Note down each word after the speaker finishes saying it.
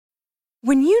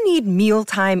When you need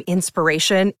mealtime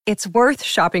inspiration, it's worth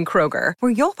shopping Kroger,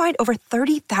 where you'll find over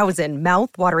 30,000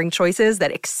 mouth-watering choices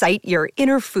that excite your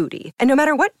inner foodie. And no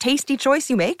matter what tasty choice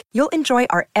you make, you'll enjoy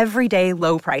our everyday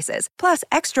low prices, plus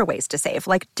extra ways to save,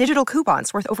 like digital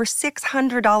coupons worth over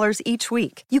 $600 each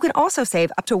week. You can also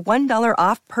save up to $1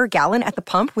 off per gallon at the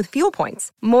pump with fuel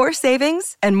points. More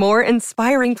savings and more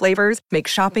inspiring flavors make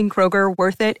shopping Kroger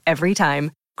worth it every time.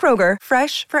 Kroger,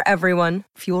 fresh for everyone.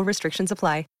 Fuel restrictions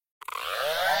apply.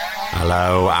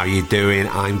 Hello, how you doing?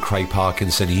 I'm Craig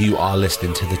Parkinson. You are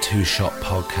listening to the Two Shot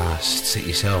Podcast. Sit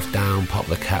yourself down, pop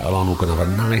the kettle on. We're going to have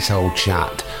a nice old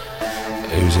chat.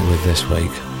 Who's it with this week?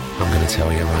 I'm going to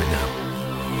tell you right now.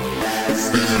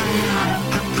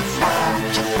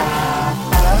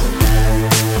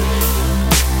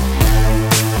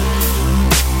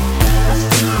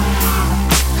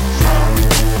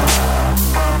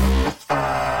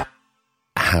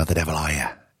 How the devil are you?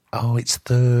 Oh, it's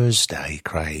Thursday,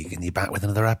 Craig, and you're back with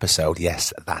another episode.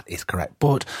 Yes, that is correct.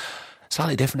 But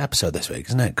slightly different episode this week,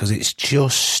 isn't it? Because it's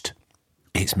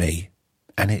me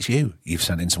and it's you. You've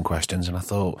sent in some questions, and I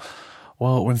thought,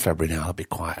 well, we're in February now. That'd be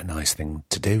quite a nice thing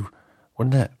to do,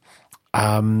 wouldn't it?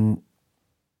 But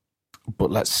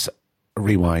let's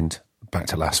rewind back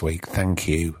to last week. Thank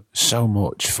you so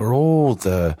much for all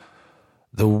the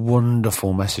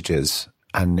wonderful messages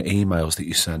and emails that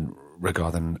you sent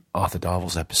regarding Arthur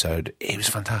Darvill's episode. He was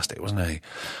fantastic, wasn't he?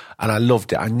 And I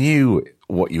loved it. I knew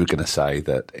what you were going to say,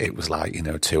 that it was like, you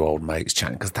know, two old mates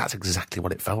chatting, because that's exactly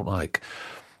what it felt like.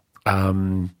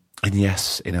 And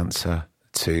yes, in answer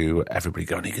to everybody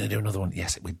going, are you going to do another one?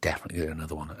 Yes, we're definitely going to do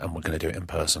another one, and we're going to do it in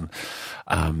person,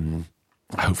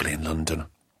 hopefully in London,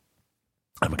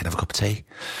 and we can have a cup of tea.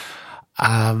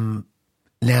 Now,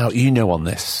 you know, on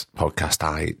this podcast,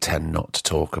 I tend not to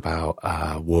talk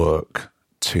about work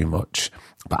too much,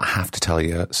 but I have to tell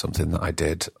you something that I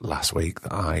did last week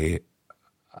that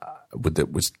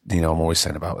that was, you know, I'm always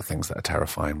saying about the things that are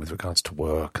terrifying with regards to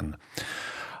work. And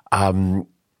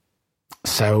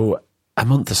so a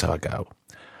month or so ago,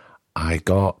 I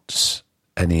got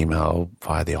an email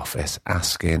via the office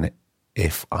asking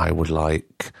if I would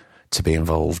like to be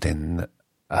involved in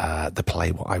the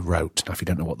play What I Wrote. Now, if you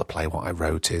don't know what the play What I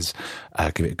Wrote is,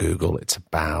 give it a Google. It's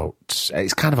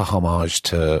kind of a homage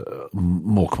to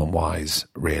Morecambe and Wise,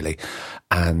 really.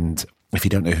 And if you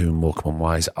don't know who Morecambe and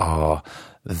Wise are,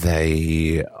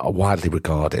 they are widely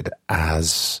regarded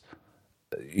as,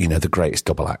 you know, the greatest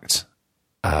double act,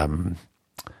 the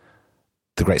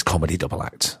greatest comedy double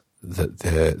act that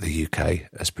the UK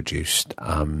has produced,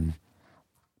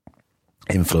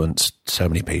 influenced so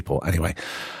many people. Anyway,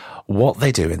 what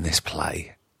they do in this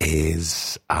play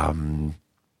is, you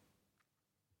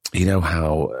know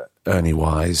how Ernie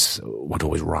Wise would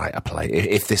always write a play.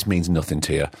 If this means nothing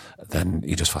to you, then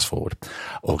you just fast forward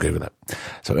or Google it.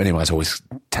 So Ernie Wise always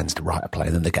tends to write a play,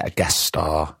 and then they get a guest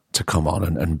star to come on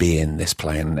and be in this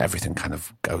play, and everything kind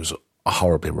of goes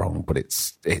horribly wrong, but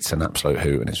it's an absolute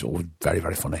hoot, and it's all very,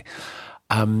 very funny.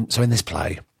 So in this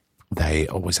play, they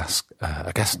always ask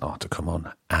a guest star to come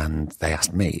on, and they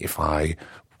asked me if I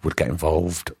would get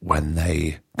involved when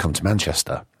they come to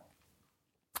Manchester.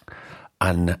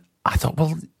 And I thought,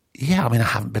 well, yeah, I mean, I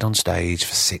haven't been on stage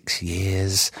for 6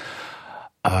 years.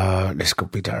 This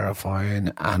could be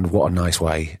terrifying. And what a nice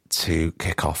way to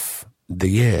kick off the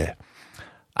year.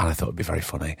 And I thought it'd be very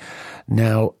funny.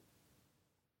 Now,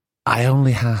 I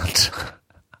only had,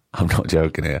 I'm not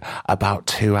joking here, about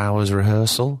 2 hours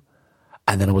rehearsal.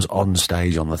 And then I was on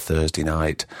stage on the Thursday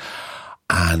night,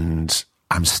 and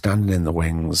I'm standing in the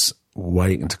wings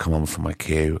waiting to come on for my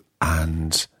cue,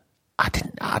 and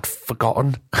I'd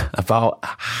forgotten about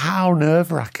how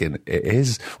nerve-wracking it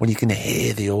is when you can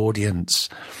hear the audience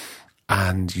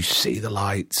and you see the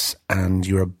lights and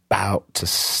you're about to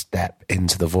step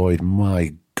into the void.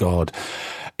 My God,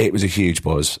 it was a huge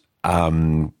buzz.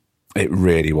 It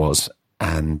really was.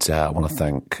 And I want to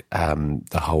thank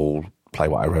the whole Play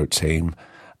What I Wrote team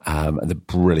and the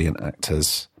brilliant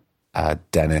actors,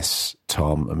 Dennis,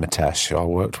 Tom and Mitesh, who I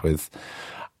worked with,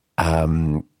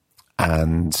 and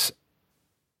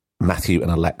Matthew and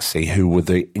Alexi, who were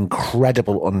the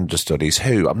incredible understudies,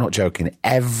 who, I'm not joking,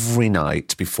 every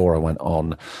night before I went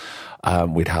on,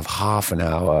 we'd have half an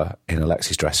hour in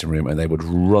Alexi's dressing room and they would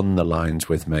run the lines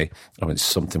with me. I mean, it's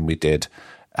something we did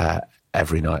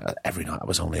every night. Every night I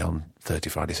was only on Thursday,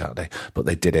 Friday, Saturday, but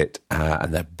they did it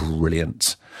and they're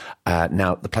brilliant.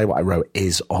 Now, the Play What I Wrote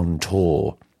is on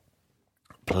tour.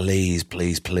 Please,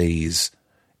 please, please,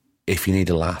 if you need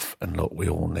a laugh, and look, we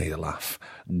all need a laugh,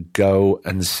 go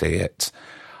and see it.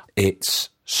 It's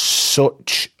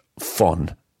such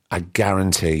fun. I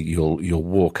guarantee you'll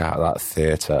walk out of that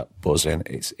theatre buzzing.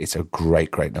 It's a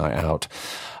great night out.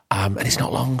 And it's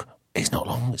not long. It's not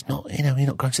long. It's not, you're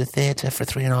not going to the theatre for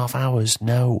 3.5 hours.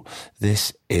 No,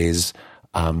 this is,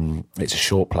 it's a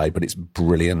short play, but it's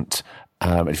brilliant.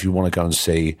 If you want to go and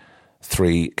see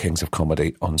 3 Kings of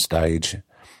Comedy on stage,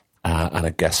 and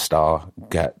a guest star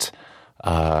get,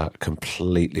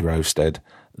 completely roasted,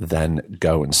 then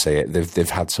go and see it. They've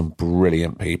had some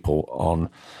brilliant people on,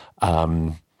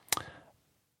 I'm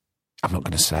not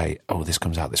going to say, this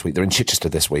comes out this week. They're in Chichester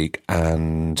this week,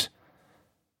 and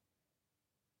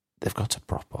they've got a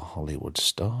proper Hollywood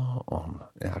star on.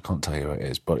 Yeah, I can't tell you who it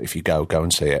is, but if you go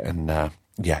and see it, and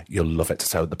you'll love it.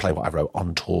 So the play What I Wrote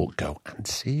on tour, go and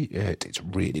see it. It's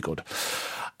really good.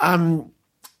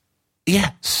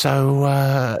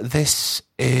 So this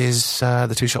is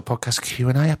the Two Shot Podcast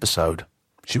Q&A episode.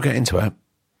 Should we get into it?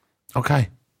 Okay,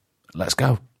 let's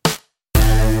go.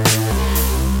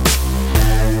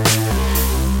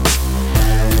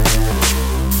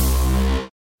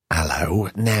 Hello.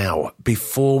 Now,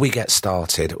 before we get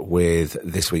started with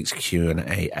this week's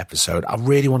Q&A episode, I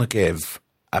really want to give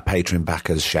a Patreon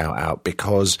backers shout out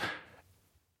because,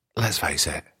 let's face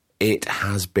it, it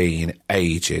has been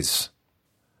ages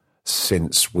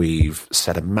since we've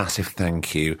said a massive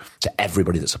thank you to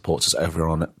everybody that supports us over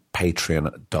on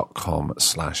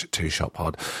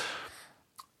patreon.com/2shotpod.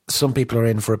 Some people are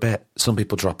in for a bit, some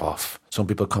people drop off, some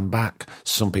people come back,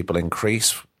 some people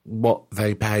increase what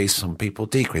they pay, some people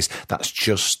decrease. That's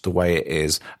just the way it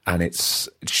is, and it's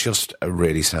just a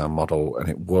really sound model, and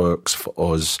it works for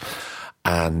us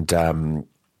and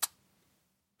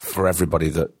for everybody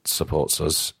that supports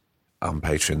us on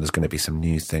Patreon. There's going to be some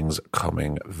new things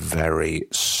coming very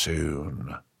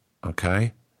soon.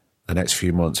 Okay, the next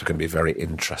few months are going to be very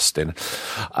interesting.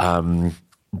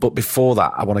 But before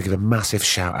that, I want to give a massive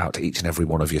shout out to each and every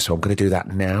one of you. So I'm going to do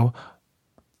that now.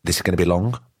 This is going to be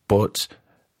long, but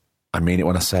I mean it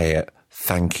when I say it.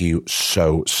 Thank you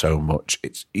so much.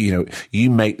 It's, you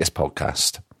make this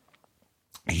podcast.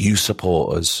 You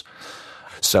support us.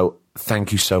 So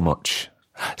thank you so much.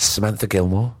 Samantha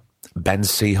Gilmore, Ben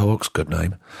Seahawks, good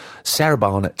name, Sarah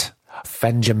Barnett,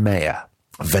 Fenja Mayer,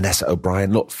 Vanessa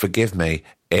O'Brien. Look, forgive me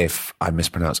if I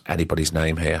mispronounce anybody's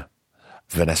name here.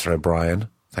 Vanessa O'Brien,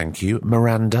 thank you.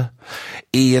 Miranda,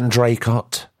 Ian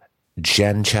Draycott,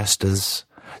 Jen Chesters,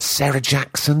 Sarah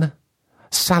Jackson,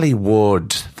 Sally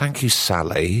Wood. Thank you,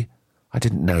 Sally. I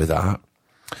didn't know that.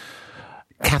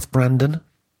 Kath Brandon.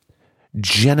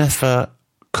 Jennifer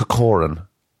Corcoran.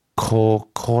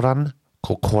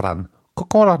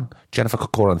 Jennifer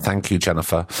Corcoran. Thank you,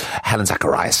 Jennifer. Helen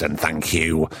Zachariason. Thank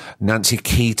you. Nancy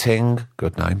Keating.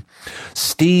 Good name.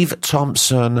 Steve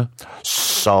Thompson.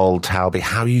 Sol Talby.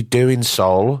 How are you doing,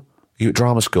 Sol? You at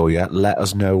drama school yet? Let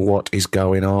us know what is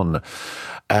going on.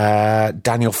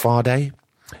 Daniel Farday.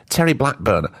 Terry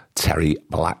Blackburn. Terry,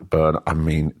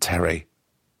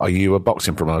 are you a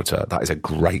boxing promoter? That is a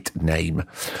great name.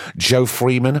 Joe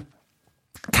Freeman.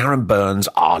 Karen Burns,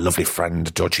 our lovely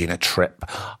friend Georgina Tripp.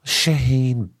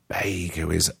 Shaheen Baig, who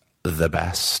is the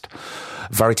best.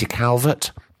 Verity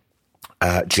Calvert.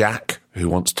 Jack, who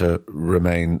wants to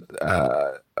remain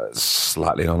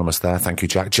slightly anonymous there. Thank you,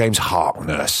 Jack. James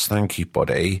Harkness. Thank you,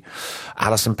 buddy.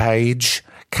 Alison Page.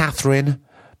 Catherine.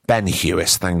 Ben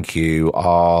Hewis, thank you.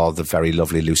 Oh, the very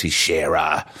lovely Lucy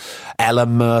Shearer. Ella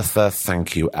Murtha,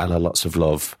 thank you, Ella, lots of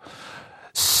love.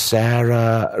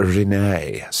 Sarah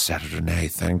Renee,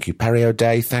 thank you. Perry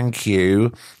O'Day, thank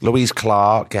you. Louise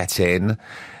Clark, get in.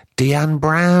 Deanne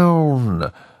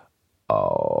Brown.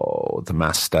 Oh, the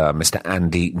master, Mr.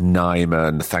 Andy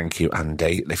Nyman. Thank you,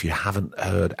 Andy. If you haven't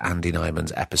heard Andy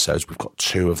Nyman's episodes, we've got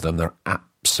 2 of them. They're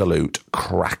absolute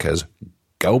crackers.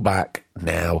 Go back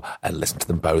now and listen to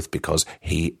them both because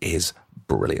he is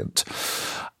brilliant.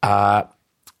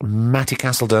 Matty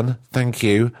Castledon, thank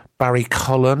you. Barry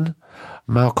Cullen,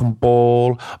 Malcolm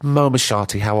Ball, Mo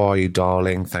Mashati, how are you,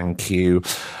 darling? Thank you.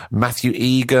 Matthew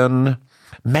Egan,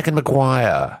 Megan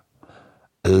Maguire,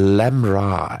 Lem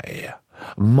Rye,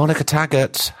 Monica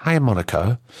Taggart, hi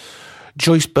Monica.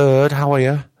 Joyce Bird, how are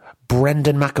you?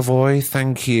 Brendan McAvoy,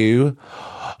 thank you.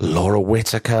 Laura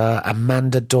Whitaker,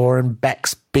 Amanda Doran,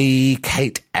 Bex B,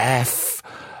 Kate F,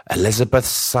 Elizabeth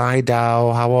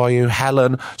Sydow, how are you?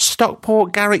 Helen,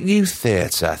 Stockport Garrick Youth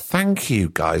Theatre, thank you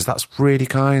guys, that's really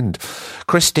kind.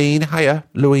 Christine, hiya.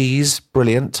 Louise,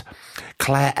 brilliant.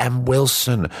 Claire M.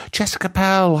 Wilson, Jessica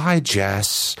Pell, hi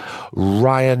Jess.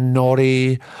 Ryan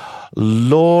Norrie,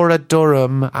 Laura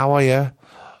Durham, how are you?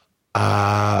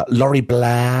 Laurie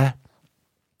Blair,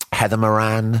 Heather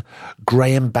Moran,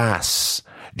 Graham Bass,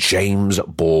 James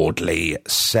Boardley,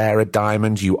 Sarah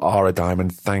Diamond, you are a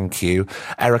diamond, thank you.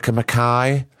 Erica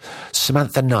Mackay,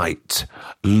 Samantha Knight,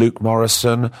 Luke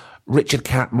Morrison, Richard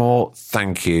Catmore,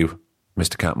 thank you,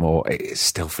 Mr. Catmore. It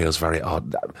still feels very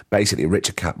odd. Basically,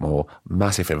 Richard Catmore,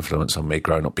 massive influence on me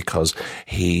growing up because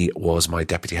he was my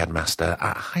deputy headmaster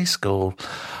at high school.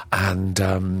 And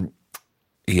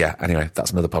anyway,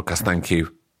 that's another podcast. Thank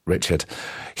you, Richard.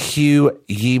 Hugh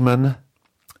Yeaman,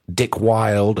 Dick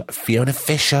Wilde, Fiona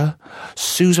Fisher,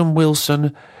 Susan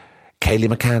Wilson,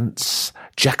 Kaylee McCants,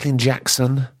 Jacqueline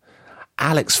Jackson,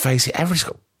 Alex Facey. Everybody's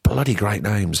got bloody great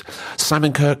names.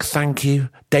 Simon Kirk, thank you.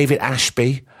 David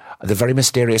Ashby, the very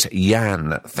mysterious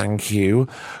Jan, thank you.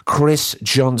 Chris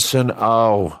Johnson,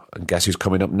 and guess who's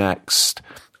coming up next?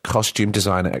 Costume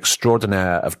designer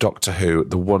extraordinaire of Doctor Who,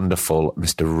 the wonderful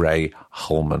Mr. Ray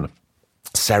Holman.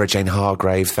 Sarah Jane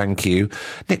Hargrave, thank you.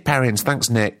 Nick Perrins, thanks,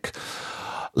 Nick.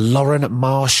 Lauren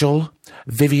Marshall,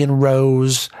 Vivian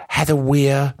Rose, Heather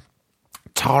Weir,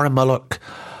 Tara Mullock,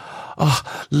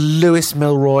 Lewis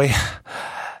Milroy,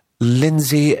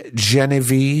 Lindsay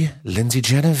Genevieve,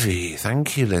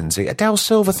 thank you, Lindsay. Adele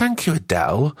Silver, thank you,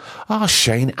 Adele.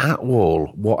 Shane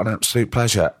Atwall, what an absolute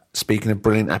pleasure. Speaking of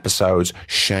brilliant episodes,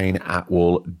 Shane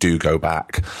Atwall, do go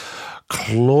back.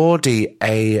 Claudie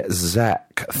A.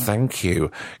 Zek, thank you.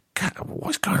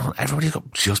 What's going on? Everybody's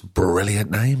got just brilliant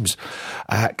names.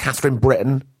 Catherine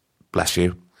Britton, bless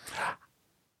you.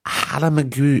 Halla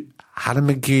Magud.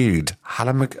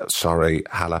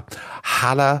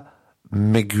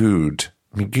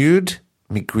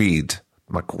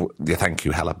 Thank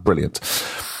you, Hella. Brilliant.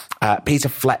 Peter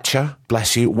Fletcher,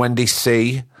 bless you. Wendy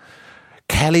C.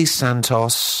 Kelly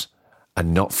Santos,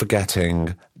 and not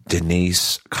forgetting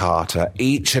Denise Carter.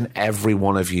 Each and every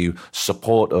one of you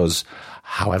support us,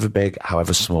 however big,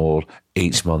 however small,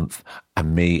 each month.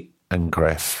 And me and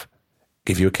Griff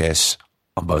give you a kiss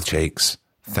on both cheeks.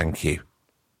 Thank you.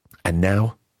 And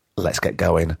now, let's get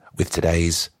going with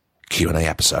today's Q&A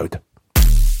episode.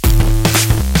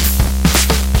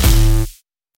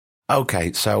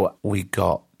 Okay, so we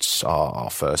got our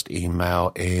first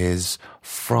email is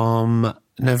from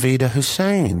Navida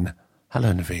Hussain.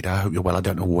 Hello, Navida. I hope you're well. I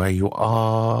don't know where you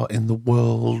are in the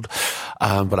world,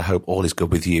 but I hope all is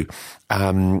good with you.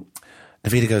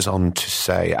 Navida goes on to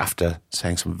say, after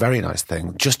saying some very nice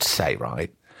things, just to say,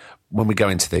 right, when we go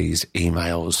into these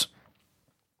emails,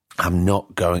 I'm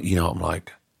not going, I'm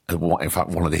like, in fact,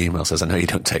 one of the emails says, I know you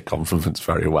don't take compliments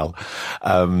very well.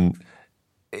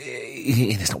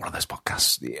 It's not one of those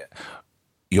podcasts.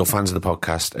 You're fans of the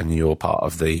podcast and you're part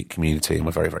of the community, and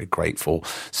we're very, very grateful.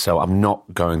 So I'm not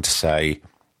going to say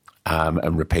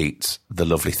and repeat the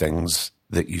lovely things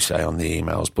that you say on the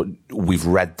emails, but we've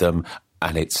read them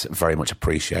and it's very much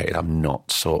appreciated. I'm not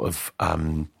sort of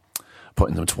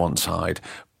putting them to one side.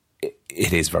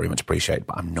 It is very much appreciated,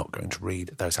 but I'm not going to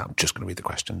read those out. I'm just going to read the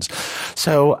questions.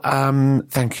 So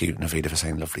thank you, Navida, for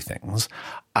saying lovely things.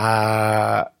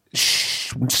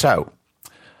 So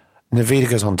Navida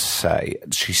goes on to say,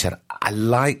 she said, I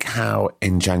like how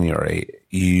in January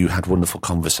you had wonderful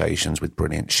conversations with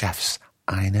brilliant chefs.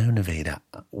 I know, Navida,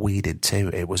 we did too.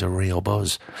 It was a real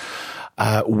buzz.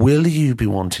 Will you be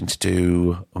wanting to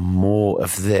do more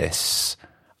of this,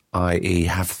 i.e.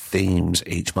 have themes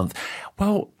each month?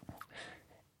 Well,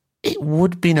 it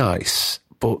would be nice,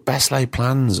 but best laid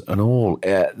plans and all.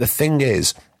 The thing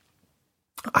is,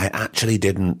 I actually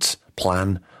didn't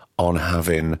plan on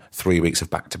having 3 weeks of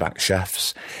back-to-back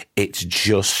chefs. It's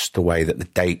just the way that the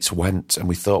dates went, and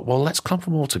we thought, well, let's clump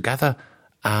them all together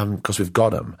because we've got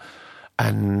them.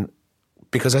 And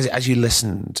because as you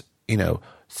listened,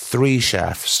 3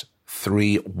 chefs,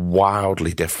 3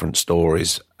 wildly different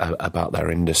stories about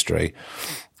their industry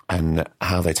and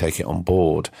how they take it on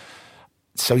board.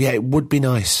 So, yeah, it would be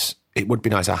nice. It would be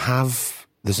nice.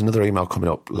 There's another email coming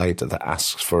up later that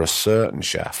asks for a certain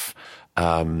chef,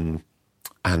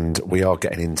 and we are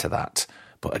getting into that.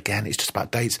 But again, it's just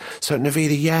about dates. So,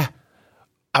 Navida, yeah,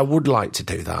 I would like to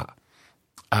do that.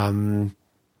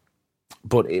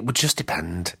 But it would just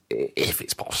depend if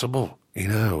it's possible,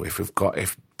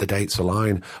 if the dates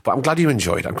align. But I'm glad you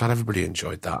enjoyed it. I'm glad everybody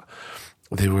enjoyed that.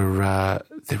 They were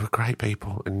great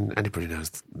people, and anybody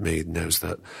knows me knows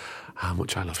that how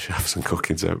much I love chefs and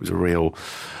cooking. So it was it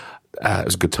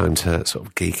was a good time to sort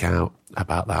of geek out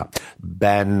about that.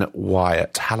 Ben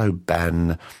Wyatt. Hello,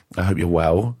 Ben. I hope you're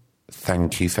well.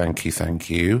 Thank you.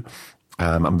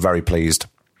 I'm very pleased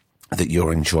that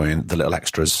you're enjoying the little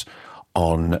extras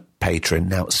on Patreon.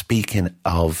 Now, speaking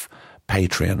of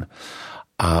Patreon,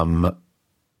 I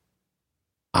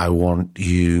want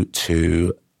you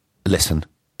to listen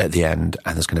at the end,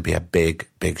 and there's going to be a big,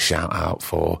 big shout out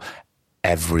for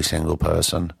every single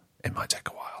person, it might take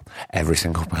a while, every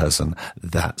single person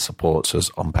that supports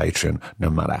us on Patreon, no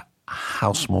matter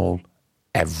how small,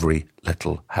 every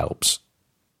little helps.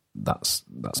 That's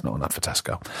not an ad for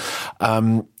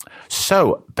Tesco.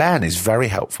 So Ben is very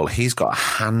helpful. He's got a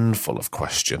handful of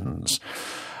questions.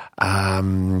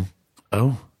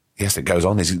 Oh, yes, it goes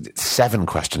on. There's 7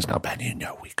 questions now, Ben. You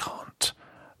know we can't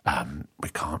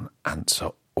answer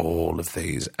all of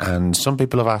these. And some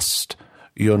people have asked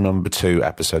your number 2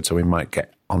 episode, so we might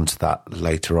get onto that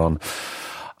later on.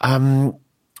 Well,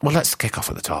 let's kick off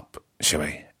at the top, shall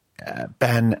we?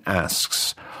 Ben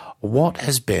asks, what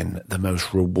has been the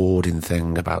most rewarding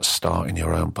thing about starting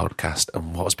your own podcast,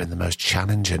 and what has been the most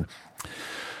challenging?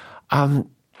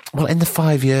 Well, in the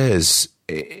 5 years,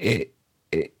 it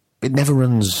never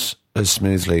runs as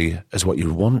smoothly as what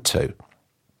you want to.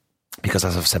 Because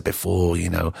as I've said before, you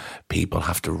know, people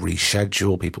have to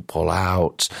reschedule, people pull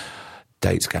out,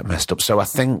 dates get messed up. So I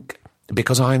think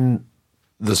because I'm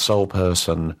the sole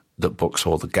person that books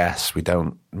all the guests,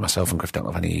 myself and Griff don't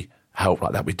have any help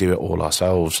like that. We do it all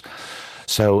ourselves.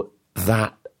 So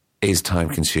that is time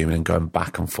consuming, and going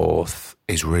back and forth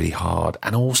is really hard.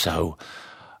 And also,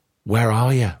 where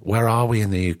are you? Where are we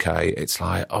in the UK? It's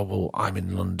like, oh, well, I'm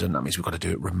in London. That means we've got to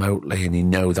do it remotely. And you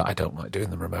know that I don't like doing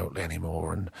them remotely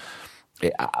anymore. And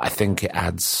I think it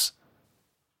adds,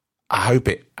 I hope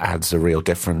it adds a real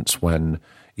difference when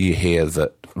you hear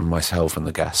that myself and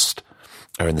the guest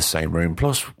are in the same room.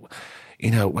 Plus, you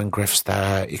know, when Griff's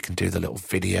there, you can do the little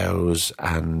videos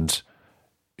and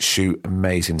shoot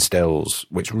amazing stills,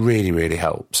 which really, really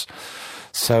helps.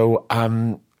 So,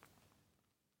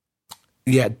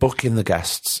 yeah, booking the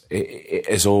guests, it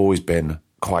has always been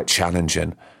quite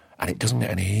challenging, and it doesn't get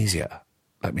any easier,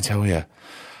 let me tell you.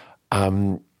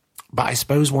 But I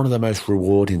suppose one of the most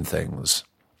rewarding things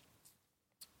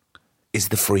is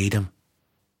the freedom.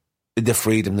 The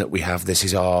freedom that we have. This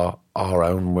is our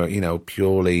own, we're, you know,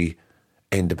 purely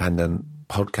independent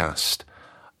podcast.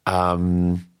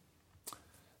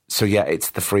 So yeah,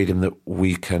 it's the freedom that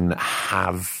we can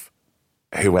have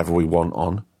whoever we want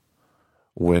on.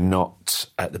 We're not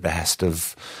at the behest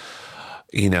of,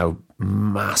 you know,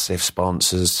 massive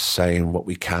sponsors saying what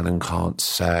we can and can't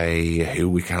say, who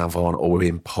we can have on, or we're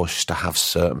being pushed to have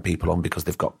certain people on because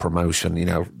they've got promotion. You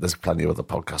know, there's plenty of other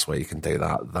podcasts where you can do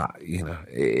that. That, you know,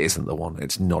 it isn't the one.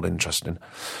 It's not interesting.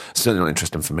 It's certainly not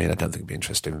interesting for me, and I don't think it'd be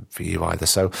interesting for you either.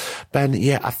 So, Ben,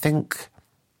 yeah, I think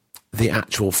the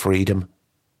actual freedom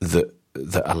that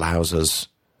allows us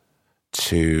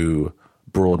to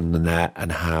broaden the net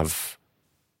and have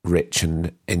rich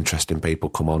and interesting people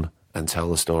come on and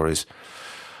tell the stories.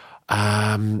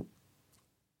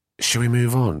 Should we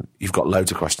move on? You've got loads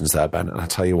of questions there, Ben, and I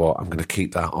tell you what, I'm going to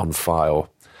keep that on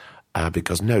file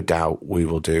because no doubt we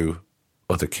will do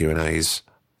other Q&As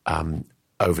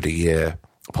over the year,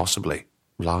 possibly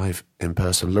live in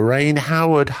person. Lorraine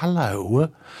Howard,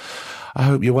 hello. I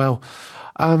hope you're well.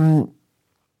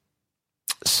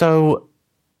 So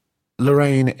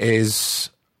Lorraine is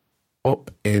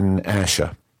up in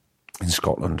Ayrshire in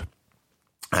Scotland.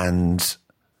 And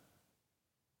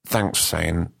thanks for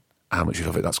saying how much you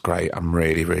love it. That's great. I'm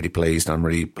really, really pleased. I'm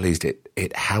really pleased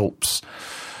it helps.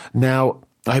 Now,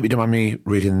 I hope you don't mind me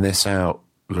reading this out,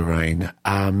 Lorraine.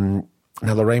 Now,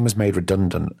 Lorraine was made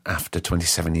redundant after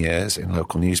 27 years in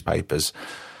local newspapers.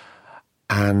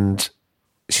 And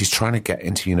she's trying to get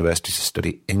into university to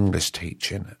study English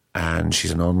teaching. And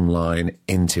she's an online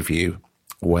interview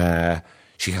where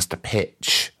she has to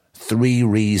pitch 3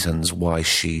 reasons why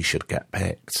she should get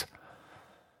picked.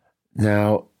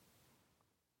 Now,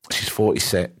 she's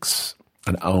 46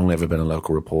 and only ever been a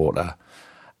local reporter.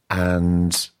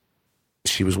 And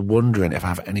she was wondering if I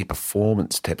have any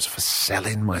performance tips for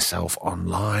selling myself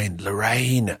online.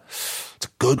 Lorraine, it's a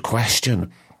good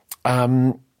question.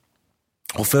 Well,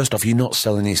 first off, you're not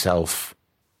selling yourself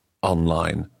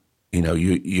online. You know,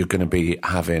 you're going to be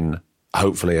having,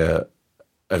 hopefully, a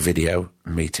video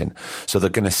meeting. So they're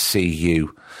going to see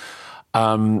you.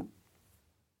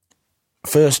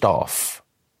 First off,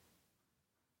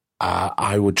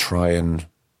 I would try and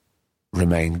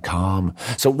remain calm.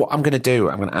 So what I'm going to do,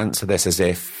 I'm going to answer this as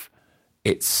if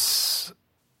it's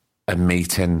a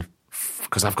meeting,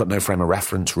 because I've got no frame of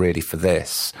reference really for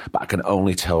this, but I can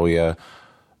only tell you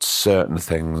certain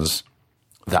things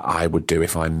that I would do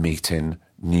if I'm meeting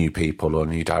new people or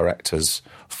new directors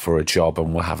for a job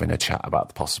and we're having a chat about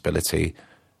the possibility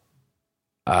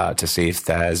to see if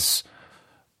there's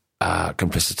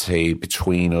complicity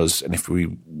between us and if we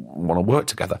want to work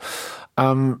together.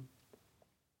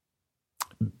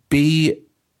 Be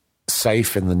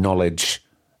safe in the knowledge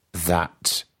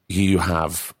that you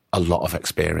have a lot of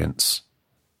experience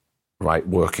right?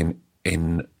 Working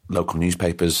in local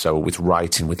newspapers, so with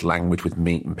writing, with language, with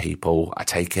meeting people, I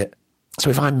take it. So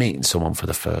if I'm meeting someone for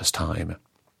the first time,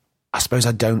 I suppose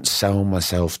I don't sell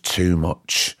myself too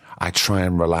much. I try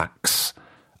and relax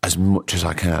as much as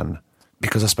I can,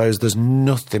 because I suppose there's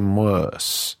nothing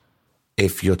worse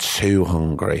if you're too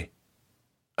hungry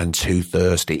and too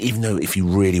thirsty, even though if you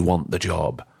really want the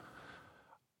job.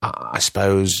 I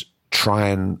suppose try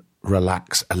and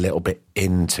relax a little bit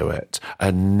into it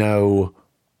and know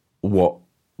what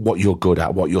you're good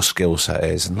at, what your skill set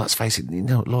is. And let's face it,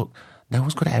 look, no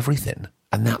one's good at everything,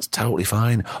 and that's totally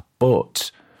fine.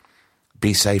 But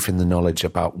be safe in the knowledge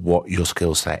about what your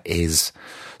skill set is.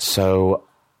 So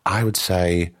I would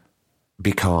say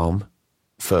be calm,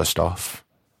 first off,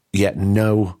 yet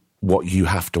know what you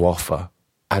have to offer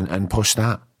and push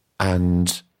that,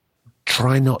 and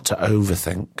try not to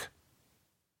overthink.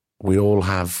 We all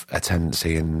have a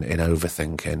tendency in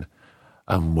overthinking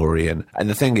and worrying. And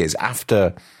the thing is,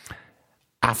 after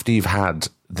you've had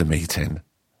the meeting,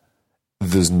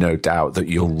 there's no doubt that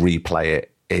you'll replay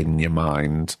it in your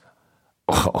mind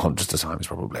 100 times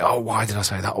probably. Oh, why did I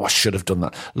say that? Oh, I should have done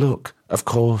that. Look, of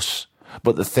course.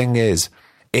 But the thing is,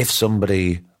 if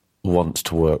somebody wants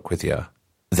to work with you,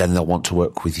 then they'll want to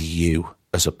work with you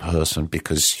as a person,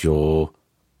 because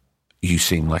you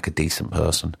seem like a decent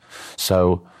person.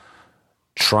 So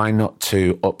try not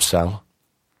to upsell.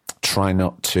 Try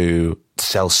not to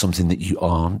sell something that you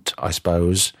aren't, I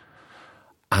suppose.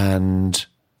 And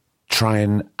try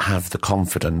and have the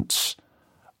confidence,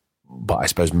 but I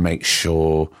suppose make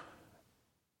sure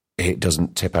it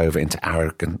doesn't tip over into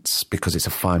arrogance, because it's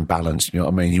a fine balance. You know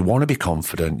what I mean? You want to be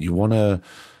confident. You want to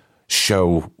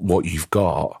show what you've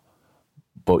got,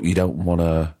 but you don't want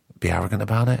to be arrogant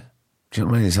about it. Do you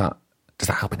know what I mean? Does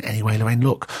that help in any way, Lorraine?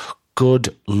 Look,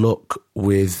 good luck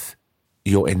with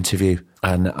your interview.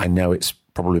 And I know it's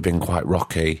probably been quite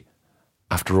rocky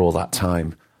after all that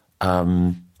time.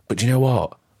 But do you know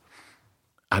what?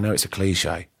 I know it's a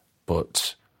cliche,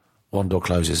 but one door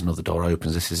closes, another door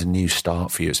opens. This is a new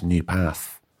start for you. It's a new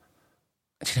path.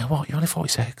 And do you know what? You're only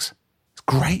 46. It's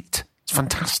great. It's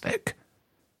fantastic.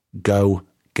 Go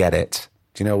get it.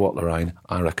 Do you know what, Lorraine?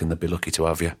 I reckon they'd be lucky to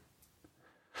have you.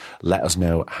 Let us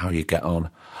know how you get on.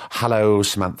 Hello,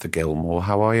 Samantha Gilmore.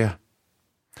 How are you?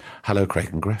 Hello, Craig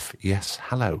and Griff. Yes,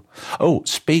 hello. Oh,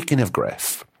 speaking of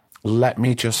Griff, let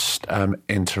me just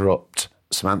interrupt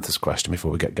Samantha's question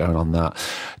before we get going on that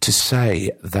to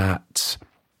say that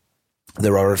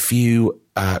there are a few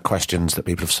questions that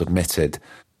people have submitted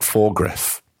for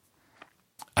Griff.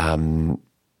 In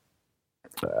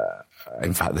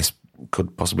fact, this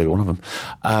could possibly be one of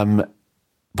them.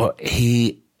 But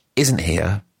he isn't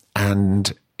here,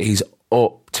 and he's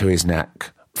up to his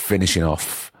neck finishing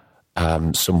off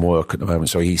some work at the moment.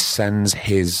 So he sends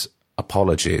his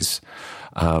apologies,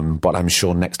 but I'm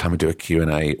sure next time we do a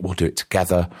Q&A, we'll do it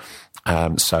together.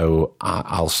 So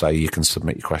I'll say you can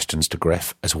submit your questions to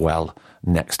Griff as well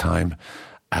next time,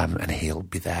 and he'll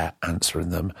be there answering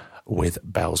them with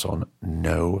bells on,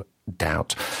 no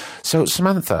doubt. So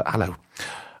Samantha, hello.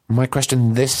 My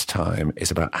question this time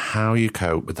is about how you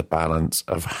cope with the balance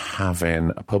of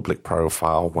having a public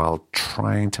profile while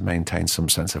trying to maintain some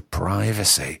sense of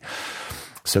privacy.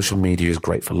 Social media is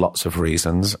great for lots of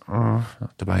reasons,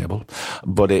 debatable,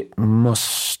 but it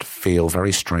must feel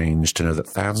very strange to know that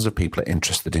thousands of people are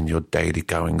interested in your daily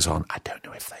goings-on. I don't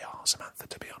know if they are, Samantha,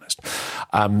 to be honest.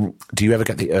 Do you ever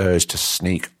get the urge to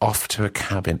sneak off to a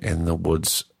cabin in the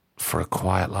woods for a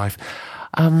quiet life?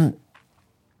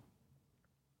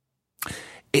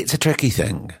 It's a tricky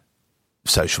thing,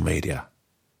 social media.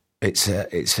 It's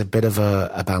a bit of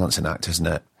a balancing act, isn't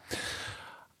it?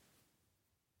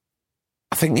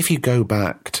 I think if you go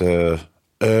back to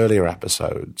earlier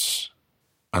episodes,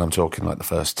 and I'm talking like the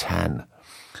first 10,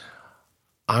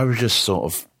 I was just sort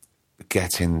of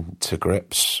getting to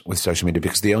grips with social media,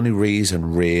 because the only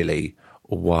reason really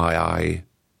why I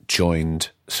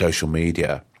joined social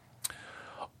media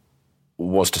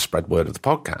was to spread word of the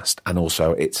podcast. And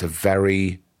also it's a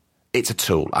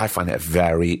tool. I find it a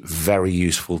very, very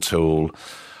useful tool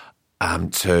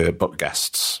to book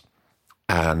guests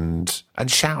and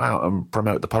shout out and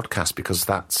promote the podcast, because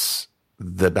that's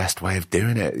the best way of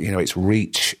doing it. You know, its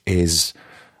reach is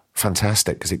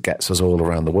fantastic because it gets us all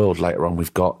around the world. Later on,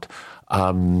 we've got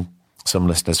some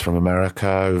listeners from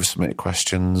America who've submitted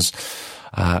questions,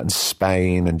 and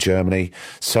Spain and Germany.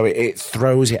 So it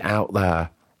throws it out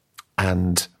there.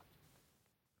 And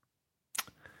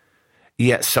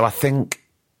yeah, so I think,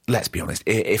 let's be honest,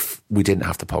 if we didn't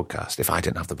have the podcast, if I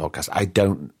didn't have the podcast,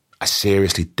 I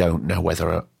seriously don't know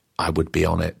whether I would be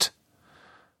on it.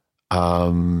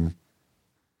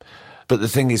 But the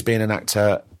thing is, being an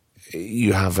actor,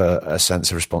 you have a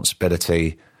sense of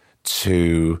responsibility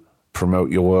to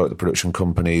promote your work. The production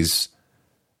companies,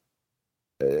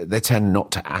 they tend not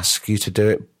to ask you to do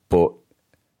it,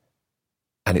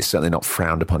 and it's certainly not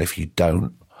frowned upon if you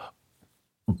don't.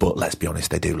 But let's be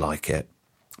honest, they do like it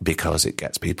because it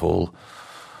gets people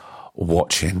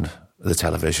watching the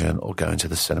television or going to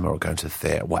the cinema or going to the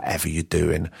theatre, whatever you're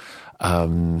doing.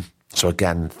 So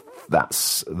again,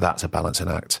 that's a balancing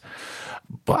act.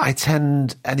 But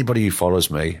anybody who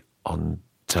follows me on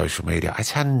social media, I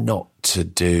tend not to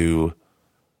do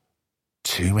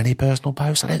too many personal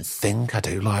posts. I don't think I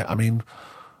do. I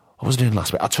was doing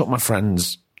last week. I took my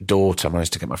friend's daughter, I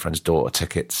managed to get my friend's daughter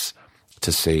tickets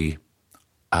to see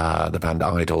the band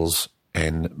Idols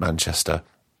in Manchester.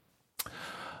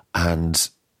 And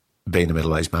being a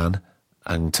middle-aged man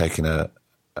and taking a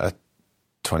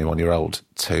 21-year-old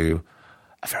to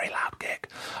a very loud gig.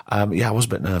 I was a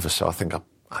bit nervous, so I think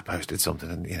I posted something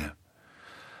and,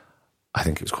 I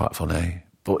think it was quite funny.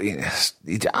 But I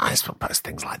just post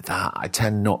things like that. I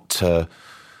tend not to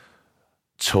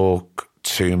talk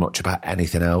too much about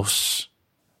anything else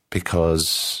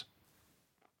because,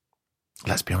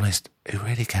 let's be honest, who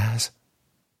really cares?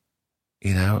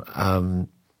 I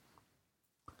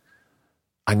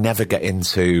never get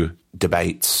into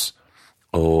debates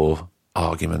or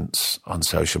arguments on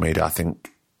social media. I think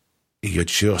you're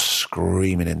just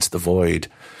screaming into the void.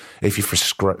 If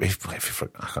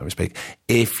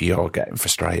you're getting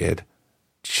frustrated,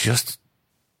 just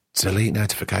delete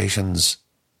notifications,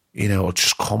 or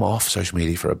just come off social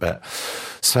media for a bit.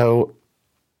 So,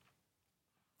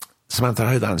 Samantha,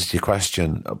 I hope that answers your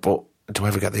question, but do I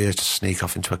ever get the urge to sneak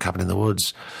off into a cabin in the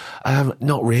woods?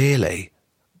 Not really,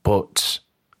 but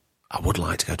I would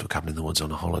like to go to a cabin in the woods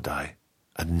on a holiday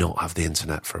and not have the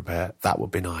internet for a bit. That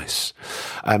would be nice.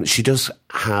 She does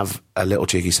have a little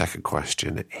cheeky second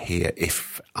question here,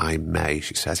 if I may.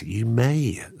 She says, you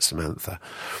may, Samantha.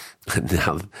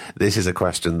 Now, this is a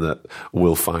question that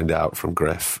we'll find out from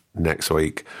Griff next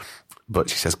week. But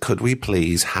she says, could we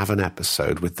please have an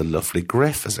episode with the lovely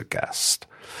Griff as a guest?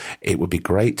 It would be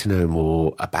great to know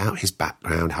more about his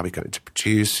background, how he got into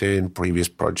producing, previous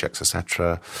projects,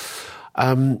 etc.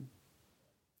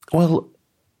 Well,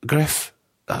 Griff,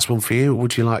 that's one for you.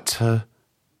 Would you like to?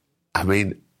 I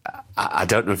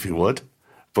don't know if you would,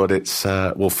 but it's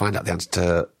we'll find out the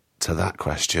answer to that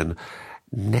question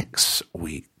next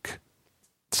week.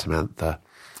 Samantha.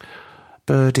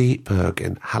 Birdie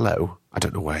Bergen, hello. I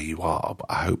don't know where you are, but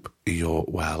I hope you're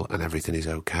well and everything is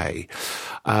okay.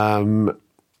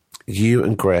 You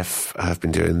and Griff have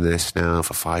been doing this now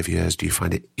for 5 years. Do you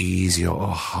find it easier or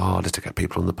harder to get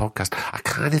people on the podcast? I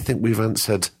kind of think we've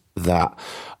answered that.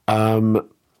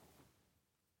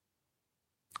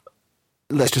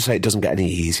 Let's just say it doesn't get any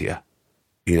easier.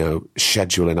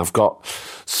 Scheduling. I've got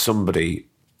somebody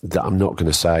that I'm not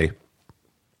going to say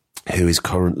who is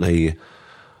currently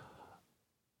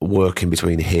working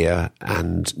between here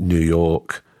and New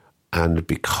York, and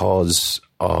because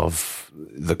of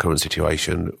the current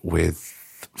situation with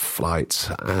flights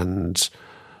and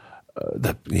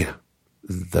the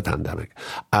pandemic,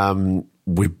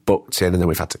 we booked in and then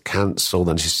we've had to cancel.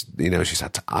 Then she's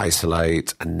had to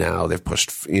isolate, and now they've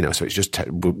pushed. So it's just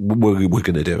we're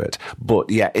going to do it. But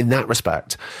yeah, in that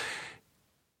respect,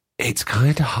 it's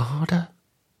kind of harder.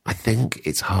 I think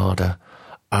it's harder.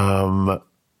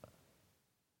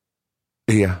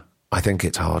 Yeah, I think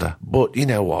it's harder. But you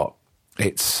know what?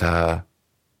 It's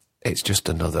just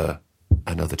another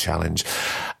challenge.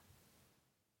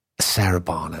 Sarah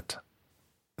Barnett,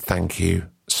 thank you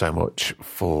so much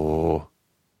for...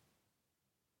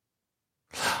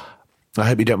 I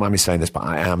hope you don't mind me saying this, but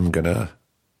I am gonna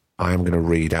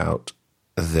read out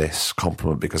this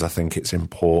compliment because I think it's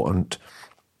important.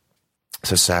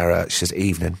 So Sarah, she says,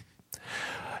 evening.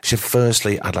 She said,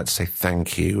 firstly, I'd like to say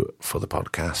thank you for the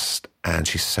podcast. And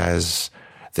she says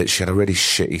that she had a really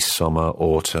shitty summer,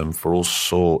 autumn, for all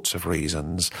sorts of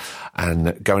reasons.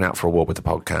 And going out for a walk with the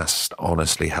podcast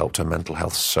honestly helped her mental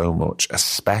health so much,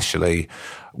 especially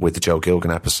with the Joe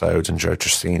Gilgan episodes and Joe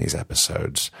Tracini's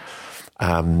episodes.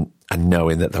 And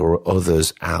knowing that there were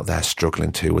others out there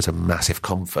struggling too was a massive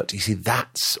comfort. You see,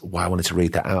 that's why I wanted to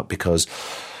read that out, because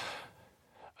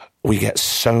we get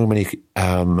so many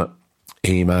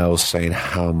emails saying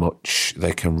how much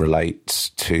they can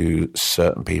relate to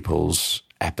certain people's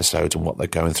episodes and what they're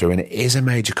going through. And it is a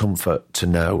major comfort to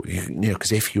know,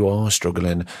 because if you are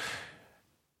struggling,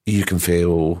 you can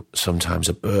feel sometimes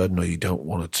a burden, or you don't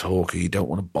want to talk, or you don't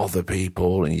want to bother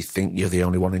people, and you think you're the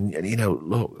only one. And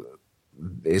look,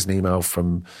 here's an email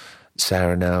from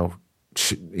Sarah now.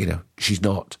 She's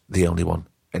not the only one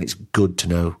And it's good to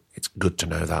know. It's good to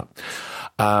know that.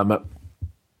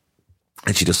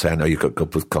 And she does say, I know you've got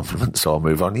good with compliments, so I'll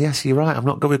move on. Yes, you're right. I'm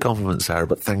not good with compliments, Sarah,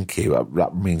 but thank you.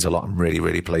 That means a lot. I'm really,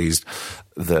 really pleased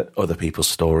that other people's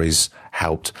stories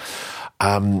helped.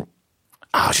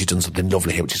 She's done something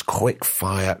lovely here, which is quick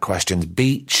fire questions.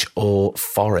 Beach or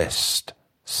forest?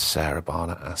 Sarah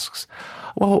Barnett asks.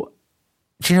 Well,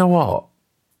 do you know what?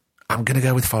 I'm going to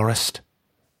go with forest.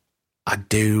 I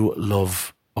do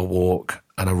love a walk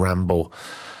and a ramble.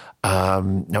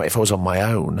 Now, if I was on my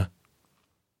own,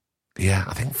 yeah,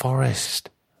 I think forest.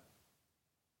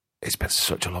 It's been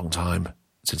such a long time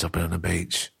since I've been on a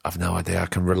beach. I've no idea. I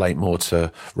can relate more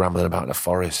to rambling about in a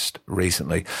forest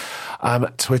recently.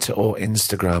 Twitter or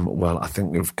Instagram? Well, I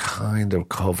think we've kind of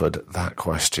covered that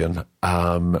question.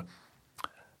 Kind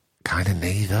of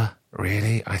neither,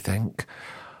 really, I think.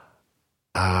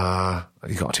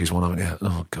 You got to choose one, haven't you?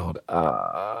 Oh, God.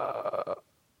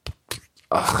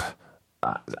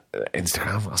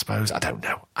 Instagram, I suppose. I don't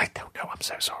know. I'm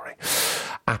so sorry.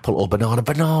 Apple or banana?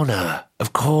 Banana,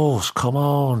 of course. Come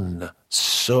on.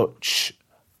 So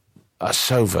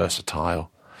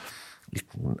versatile. You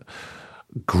can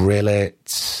grill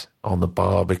it on the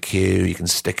barbecue. You can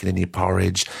stick it in your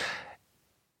porridge.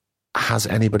 Has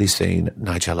anybody seen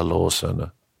Nigella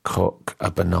Lawson cook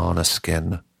a banana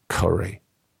skin curry?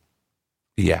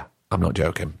 Yeah, I'm not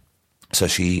joking. So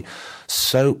she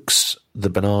soaks the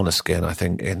banana skin, I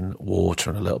think, in water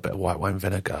and a little bit of white wine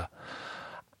vinegar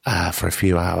for a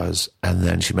few hours, and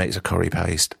then she makes a curry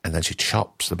paste, and then she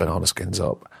chops the banana skins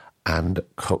up and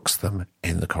cooks them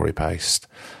in the curry paste.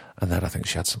 And then I think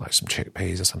she had some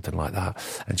chickpeas or something like that.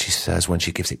 And she says when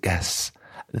she gives it guests,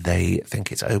 they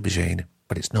think it's aubergine,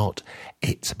 but it's not.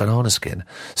 It's banana skin.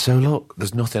 So look,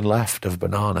 there's nothing left of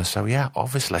banana. So yeah,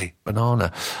 obviously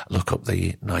banana. Look up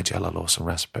the Nigella Lawson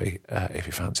recipe if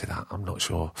you fancy that. I'm not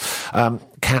sure.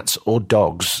 Cats or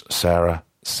dogs? Sarah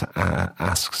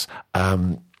asks.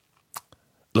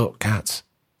 Look, cats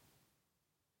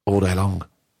all day long.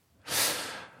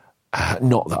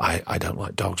 Not that I don't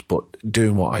like dogs, but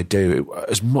doing what I do,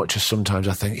 as much as sometimes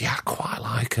I think, yeah, I quite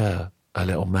like a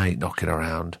little mate knocking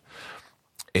around,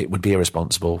 it would be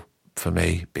irresponsible for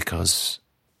me because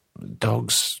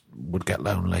dogs would get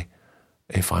lonely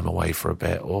if I'm away for a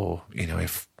bit, or, you know,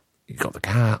 if you've got the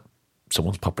cat,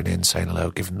 someone's popping in saying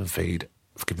hello, giving them feed,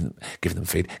 giving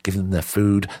them their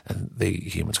food, and the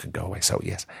humans can go away. So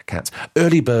yes, cats.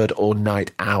 Early bird or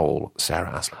night owl? Sarah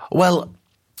asks. Well,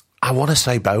 I want to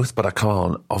say both, but I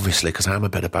can't, obviously, because I'm a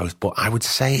bit of both. But I would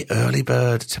say early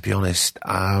bird, to be honest.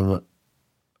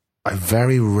 I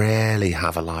very rarely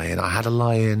have a lie-in. I had a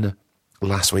lie-in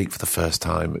last week for the first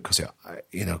time because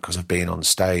of being on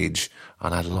stage,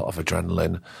 and I had a lot of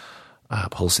adrenaline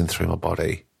pulsing through my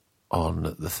body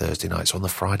on the Thursday night. So on the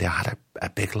Friday, I had a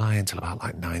big lie-in till about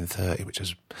 9:30, which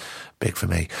is big for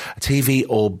me. A TV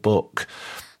or book?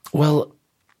 Well,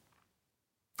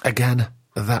 again,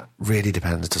 that really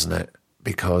depends, doesn't it?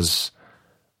 Because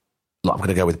I'm going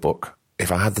to go with book.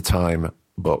 If I had the time,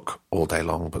 book all day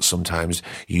long, but sometimes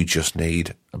you just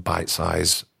need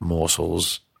bite-sized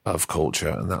morsels of culture,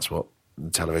 and that's what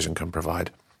television can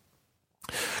provide.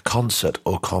 Concert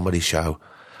or comedy show?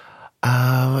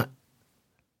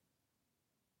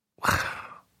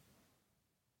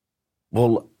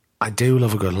 Well, I do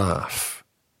love a good laugh,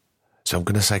 so I'm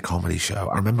going to say comedy show.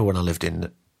 I remember when I lived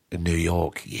in New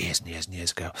York years and years and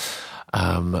years ago,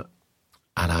 and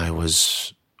I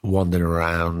was wandering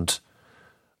around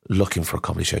looking for a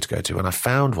comedy show to go to, and I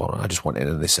found one. I just went in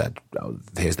and they said, oh,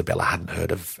 here's the bill. I hadn't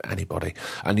heard of anybody.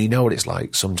 And you know what it's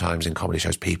like sometimes in comedy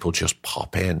shows, people just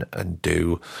pop in and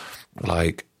do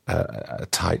like a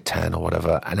tight 10 or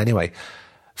whatever. And anyway,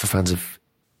 for fans of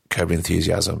Curb Your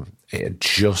Enthusiasm, it had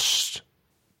just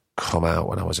come out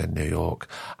when I was in New York,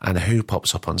 and who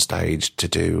pops up on stage to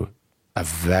do a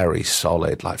very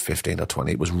solid 15 or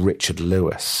 20? It was Richard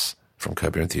Lewis from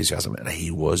Curb Your Enthusiasm, and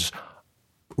he was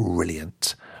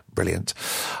brilliant.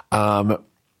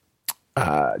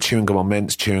 Chewing gum or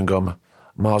mints? Chewing gum.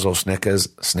 Mars or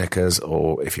Snickers,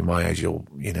 or if you're my age, you'll,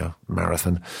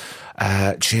 marathon.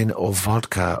 Gin or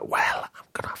vodka? Well, I'm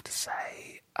going to have to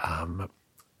say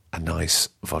a nice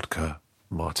vodka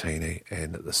martini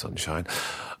in the sunshine,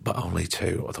 but only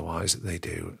 2, otherwise they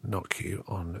do knock you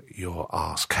on your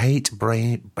arse. Kate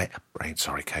Bainbridge.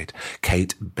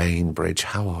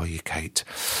 How are you, Kate?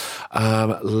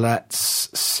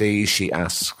 Let's see. She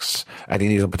asks, any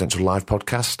news on potential live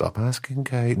podcast? Stop asking,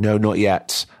 Kate. No, not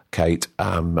yet, Kate.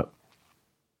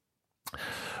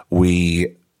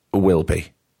 We will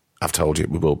be. I've told you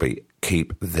we will be.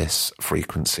 Keep this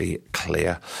frequency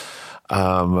clear.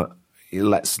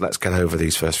 Let's get over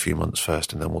these first few months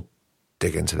first, and then we'll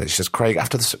dig into this. She says, Craig,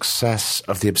 after the success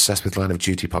of the Obsessed with Line of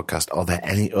Duty podcast, are there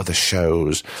any other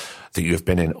shows that you have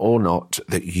been in or not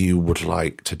that you would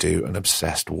like to do an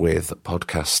Obsessed with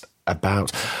podcast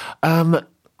about?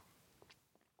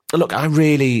 Look,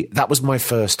 that was my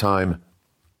first time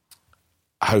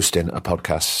hosting a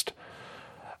podcast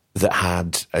that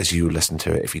had, as you listened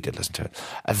to it, if you did listen to it,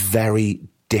 a very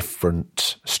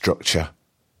different structure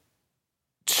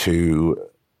to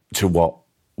what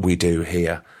we do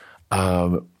here.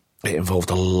 It involved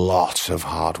a lot of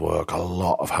hard work, a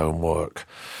lot of homework.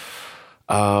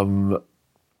 And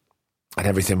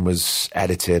everything was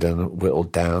edited and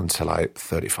whittled down to like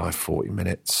 35, 40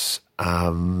 minutes.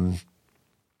 And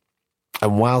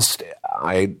whilst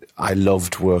I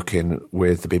loved working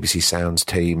with the BBC Sounds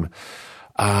team,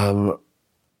 it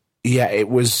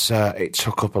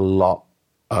took up a lot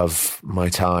of my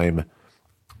time,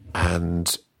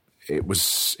 and it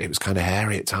was kind of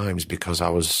hairy at times because I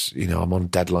was, I'm on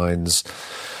deadlines,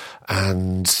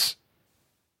 and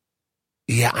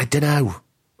I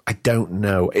don't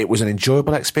know. It was an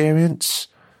enjoyable experience,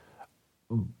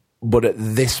 but at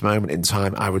this moment in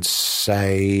time, I would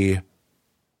say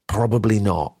probably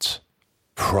not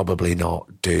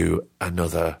do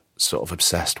another sort of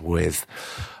Obsessed with.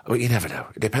 Well, you never know.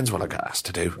 It depends what I get asked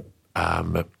to do.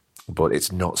 But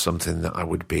it's not something that I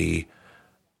would be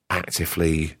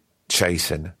actively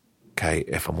chasing, okay,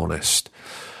 if I'm honest.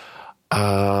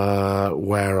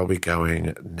 Where are we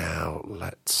going now?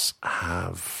 Let's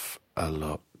have a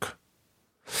look.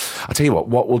 I'll tell you what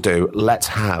we'll do, let's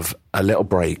have a little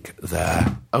break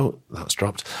there. Oh, that's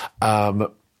dropped.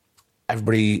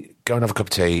 Everybody go and have a cup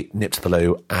of tea, nip to the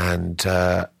loo, and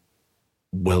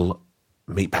we'll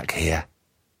meet back here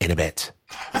in a bit.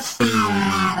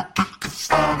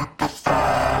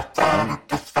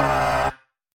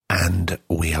 And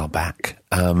we are back.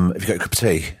 Have you got a cup of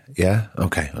tea? Yeah?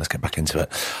 Okay, let's get back into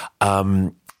it.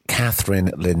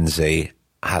 Catherine Lindsay.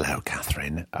 Hello,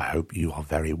 Catherine. I hope you are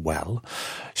very well.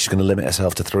 She's going to limit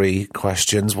herself to 3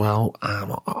 questions. Well,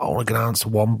 I'm only going to answer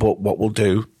one, but what we'll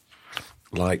do,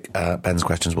 like Ben's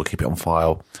questions, we'll keep it on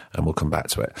file and we'll come back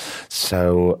to it.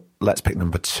 So let's pick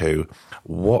number 2.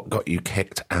 What got you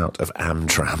kicked out of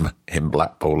Amdram in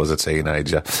Blackpool as a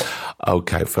teenager?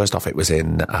 Okay, first off, it was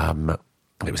in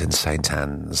St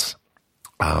Anne's.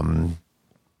 And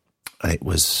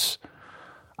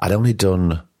I'd only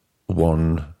done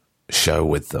one show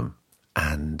with them,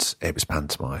 and it was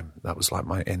pantomime. That was like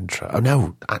my intro. Oh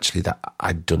no, actually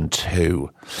I'd done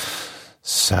 2.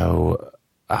 So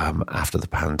after the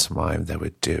pantomime,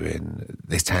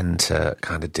 they tend to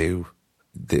kind of do,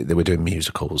 they were doing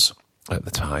musicals at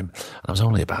the time. And I was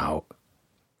only about,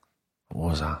 what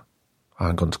was I? I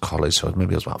hadn't gone to college, so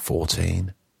maybe I was about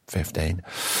 14, 15.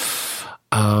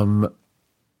 And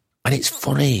it's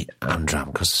funny,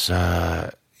 Amdram, because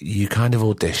you kind of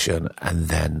audition and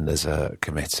then there's a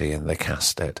committee and they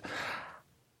cast it.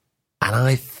 And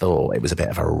I thought it was a bit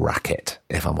of a racket,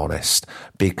 if I'm honest,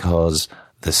 because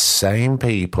the same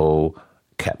people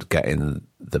kept getting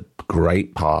the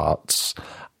great parts,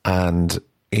 and,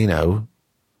 young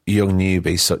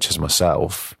newbies such as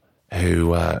myself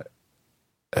who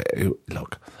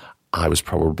look, I was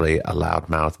probably a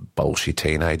loudmouth, bolshy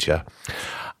teenager,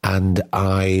 and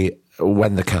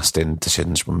when the casting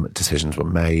decisions were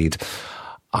made,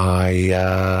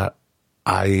 I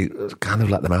kind of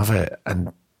let them have it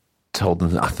and told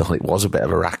them that I thought it was a bit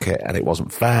of a racket and it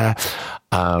wasn't fair,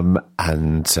 and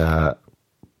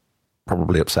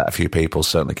probably upset a few people,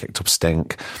 certainly kicked up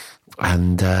stink.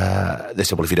 And they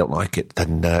said, well, if you don't like it,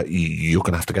 then you're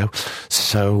going to have to go.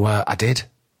 So I did.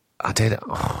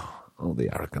 Oh,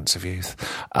 the arrogance of youth.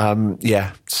 But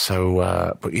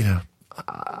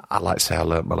I like to say I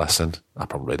learnt my lesson. I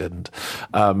probably didn't.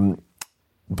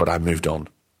 But I moved on.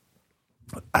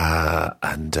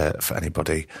 And for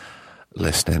anybody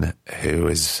listening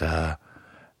who's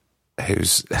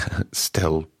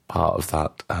still part of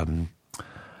that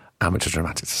Amateur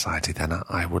Dramatic Society, then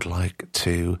I would like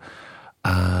to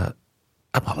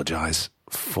apologise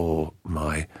for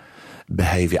my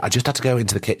behaviour. I just had to go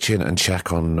into the kitchen and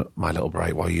check on my little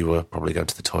break while you were probably going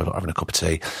to the toilet having a cup of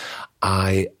tea.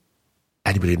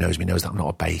 Anybody who knows me knows that I'm not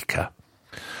a baker,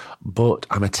 but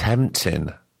I'm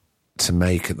attempting to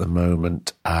make at the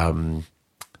moment bao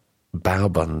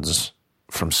buns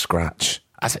from scratch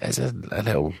as a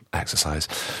little exercise.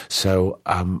 So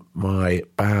my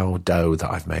bao dough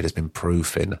that I've made has been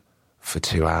proofing for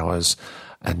 2 hours,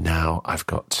 and now I've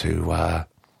got to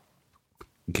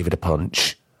give it a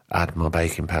punch, add my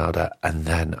baking powder, and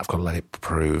then I've got to let it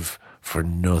proof for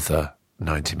another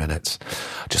 90 minutes.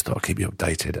 I just thought I'd keep you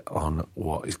updated on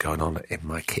what is going on in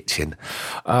my kitchen.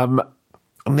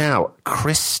 Now,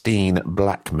 Christine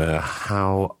Blackmer,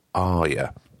 how are you?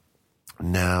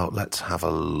 Now, let's have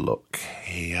a look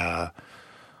here.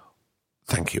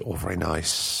 Thank you, all very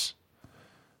nice.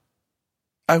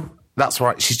 Oh, that's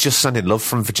right. She's just sending love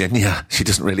from Virginia. She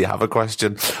doesn't really have a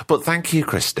question. But thank you,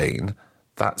 Christine.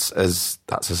 That's as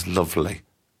lovely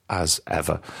as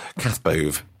ever. Kath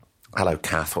Boove. Hello,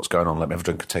 Kath. What's going on? Let me have a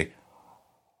drink of tea.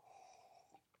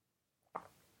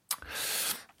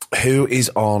 Who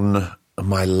is on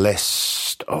my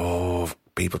list of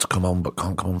people to come on but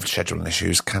can't come on for scheduling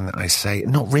issues? Can I say?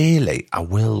 Not really. I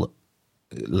will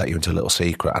let you into a little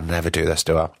secret. I never do this,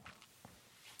 do I?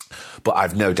 But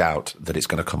I've no doubt that it's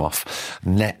going to come off.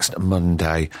 Next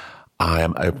Monday, I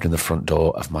am opening the front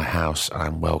door of my house and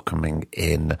I'm welcoming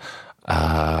in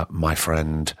my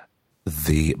friend,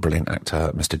 the brilliant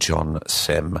actor, Mr. John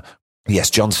Sim. Yes,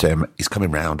 John Sim is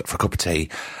coming round for a cup of tea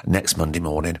next Monday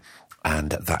morning.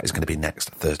 And that is going to be next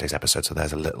Thursday's episode. So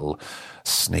there's a little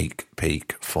sneak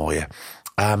peek for you.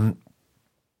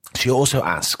 She also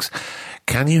asks,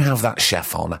 can you have that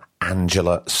chef on,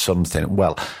 Angela something?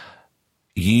 Well,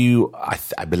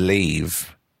 I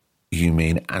believe you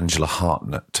mean Angela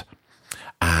Hartnett.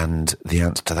 And the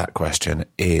answer to that question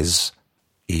is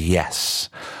yes.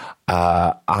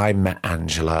 I met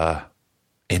Angela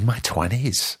in my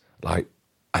 20s. Like,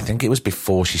 I think it was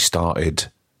before she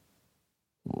started,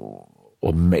 or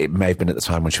it may have been at the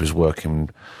time when she was working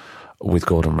with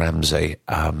Gordon Ramsay.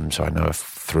 So I know her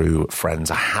through friends.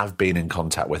 I have been in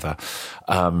contact with her.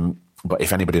 But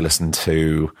if anybody listened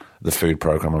to the food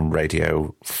programme on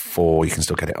Radio 4, you can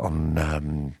still get it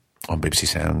on BBC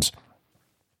Sounds.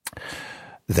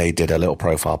 They did a little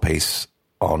profile piece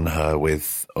on her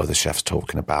with other chefs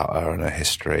talking about her and her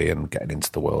history and getting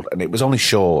into the world. And it was only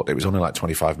short. It was only like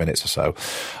 25 minutes or so.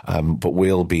 But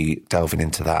we'll be delving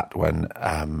into that when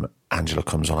Angela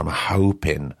comes on. I'm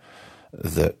hoping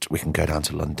that we can go down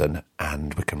to London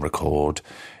and we can record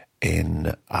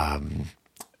in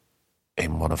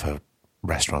one of her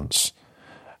restaurants.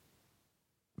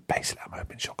 Basically, I'm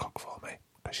hoping she'll cook for me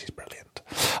because she's brilliant.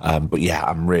 But yeah,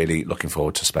 I'm really looking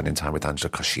forward to spending time with Angela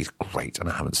because she's great and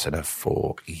I haven't seen her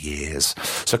for years.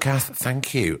 So, Kath,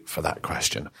 thank you for that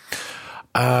question.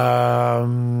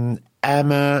 Emma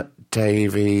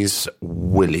Davies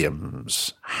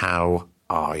Williams, how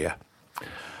are you?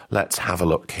 Let's have a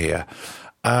look here.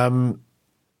 Oh,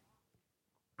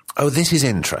 this is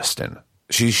interesting.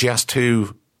 She asked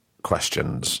two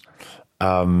questions, but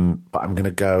I'm going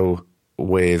to go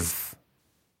with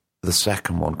the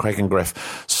second one. Craig and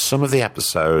Griff, some of the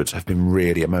episodes have been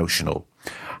really emotional.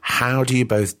 How do you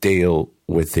both deal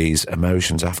with these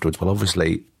emotions afterwards? Well,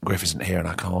 obviously, Griff isn't here and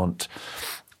I can't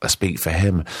speak for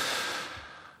him.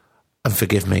 And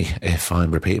forgive me if I'm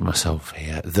repeating myself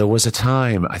here. There was a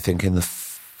time, I think, in the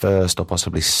first or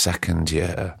possibly second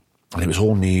year, and it was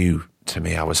all new to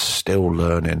me. I was still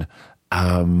learning.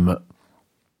 And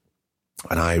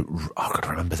I could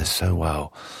remember this so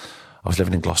well. I was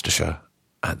living in Gloucestershire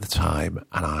at the time,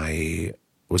 and I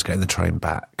was getting the train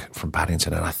back from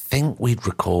Paddington, and I think we'd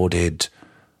recorded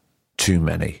too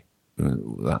many.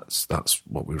 That's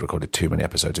what we recorded, too many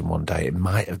episodes in one day. It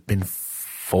might have been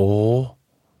 4,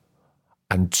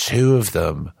 and 2 of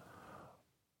them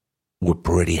were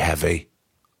pretty heavy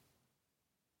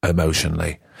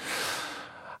emotionally.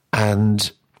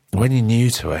 And when you're new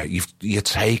to it, you're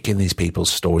taking these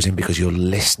people's stories in because you're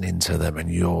listening to them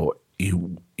and you're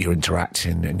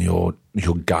interacting and you're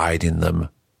guiding them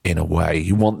in a way.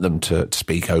 You want them to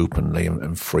speak openly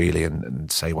and freely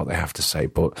and say what they have to say.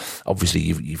 But obviously,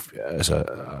 you've as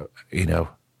a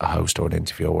host or an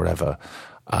interviewer or whatever.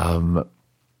 I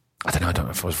don't know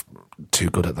if I was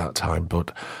too good at that time,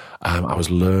 but I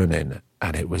was learning,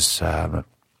 and it was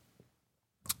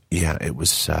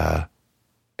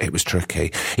it was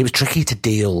tricky. It was tricky to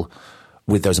deal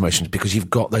with those emotions because you've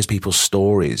got those people's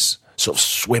stories sort of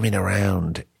swimming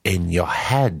around in your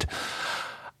head.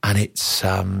 And it's,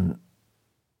 at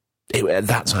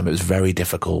that time, it was very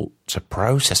difficult to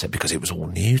process it because it was all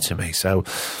new to me. So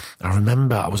I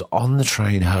remember I was on the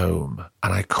train home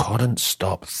and I couldn't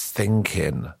stop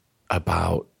thinking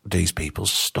about these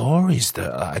people's stories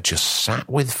that I just sat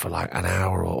with for like an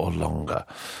hour or longer.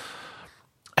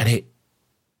 And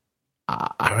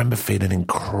I remember feeling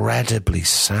incredibly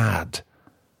sad.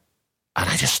 And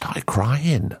I just started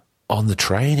crying on the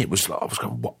train. I was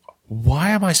going,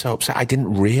 why am I so upset? I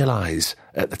didn't realise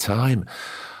at the time.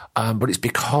 But it's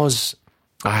because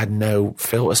I had no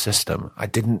filter system. I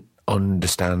didn't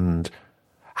understand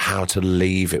how to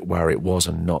leave it where it was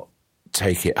and not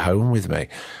take it home with me,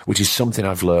 which is something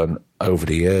I've learned over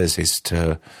the years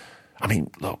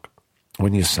look,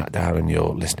 when you're sat down and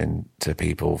you're listening to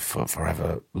people for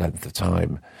forever length of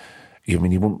time, you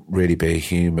wouldn't really be a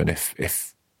human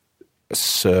if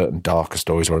certain darker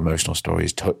stories or emotional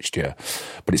stories touched you.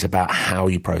 But it's about how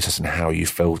you process and how you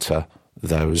filter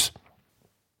those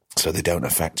so they don't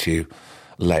affect you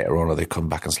later on, or they come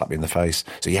back and slap you in the face.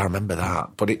 So yeah, I remember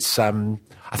that. But it's I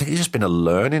think it's just been a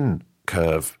learning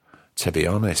curve, to be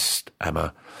honest,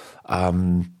 Emma.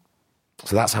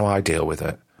 So that's how I deal with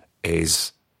it,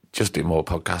 is just do more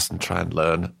podcasts and try and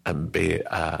learn and be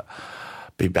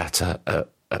better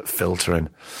at filtering.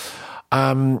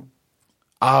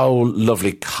 Oh,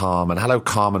 lovely Carmen. Hello,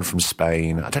 Carmen from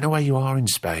Spain. I don't know where you are in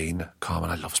Spain, Carmen.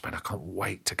 I love Spain. I can't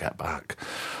wait to get back.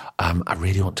 I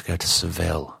really want to go to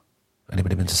Seville.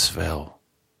 Anybody been to Seville?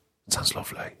 It sounds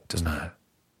lovely, doesn't it?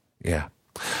 Yeah.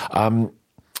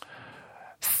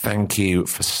 Thank you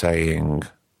for saying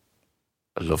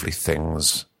lovely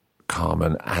things,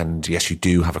 Carmen. And yes, you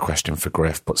do have a question for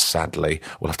Griff, but sadly,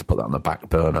 we'll have to put that on the back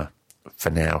burner for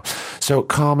now. So,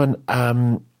 Carmen,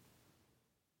 oh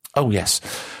yes,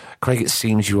 Craig, it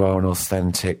seems you are an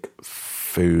authentic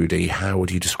foodie. How would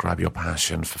you describe your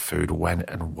passion for food? When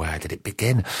and where did it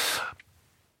begin?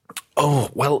 Oh,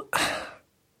 well,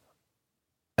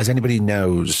 as anybody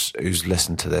knows who's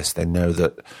listened to this, they know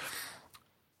that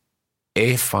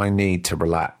if I need to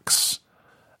relax,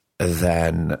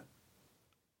 then,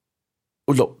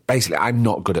 well, look, basically, I'm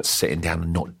not good at sitting down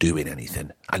and not doing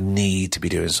anything. I need to be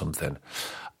doing something.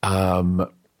 So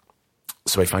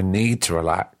if I need to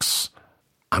relax,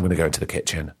 I'm going to go into the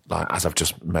kitchen. Like, as I've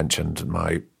just mentioned,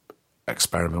 my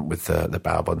experiment with the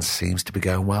bao buns seems to be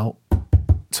going well.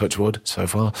 Touch wood so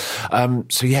far.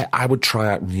 So yeah, I would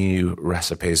try out new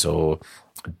recipes or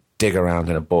dig around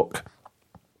in a book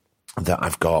that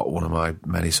I've got, one of my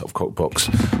many sort of cookbooks,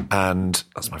 and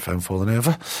that's my phone falling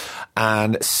over,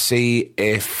 and see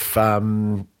if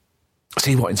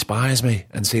see what inspires me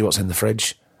and see what's in the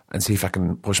fridge and see if I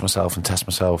can push myself and test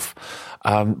myself.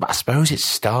 But I suppose it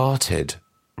started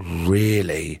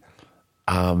really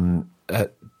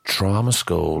at drama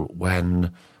school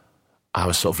when I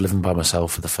was sort of living by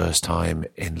myself for the first time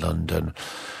in London.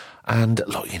 And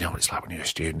look, you know what it's like when you're a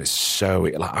student. It's so,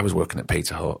 like, I was working at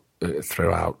Pizza Hut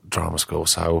throughout drama school.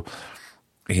 So,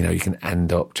 you know, you can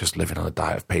end up just living on a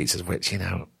diet of pizzas, which, you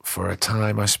know, for a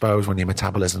time, I suppose, when your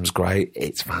metabolism's great,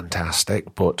 it's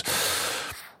fantastic. But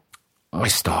I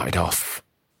started off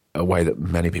a way that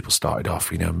many people started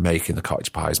off, you know, making the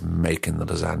cottage pies, making the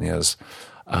lasagnas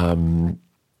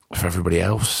for everybody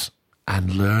else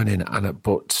and learning.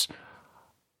 But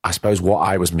I suppose what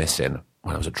I was missing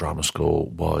when I was at drama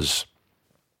school was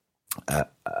a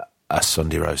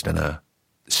Sunday roast dinner.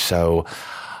 So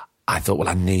I thought, well,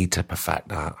 I need to perfect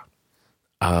that.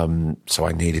 So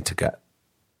I needed to get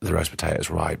the roast potatoes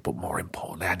right, but more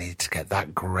importantly, I needed to get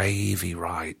that gravy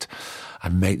right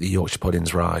and make the Yorkshire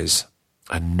puddings rise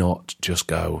and not just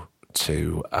go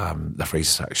to the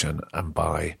freezer section and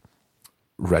buy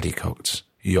ready-cooked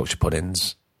Yorkshire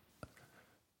puddings.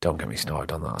 Don't get me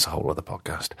started on that. That's a whole other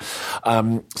podcast.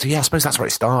 So yeah, I suppose that's where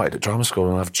it started at drama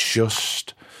school. And I've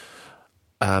just,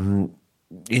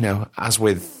 you know, as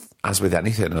with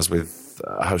anything, as with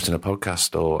hosting a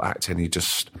podcast or acting, you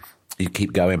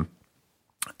keep going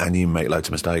and you make loads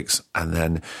of mistakes and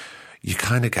then you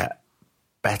kind of get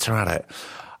better at it.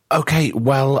 Okay,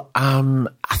 well,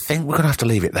 I think we're going to have to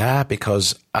leave it there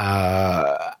because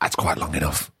it's quite long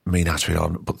enough, me nattering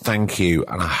on. But thank you,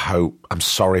 and I'm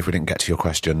sorry if we didn't get to your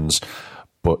questions,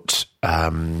 but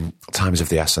time is of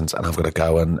the essence, and I've got to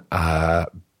go and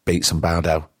beat some bao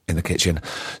dough in the kitchen.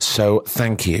 So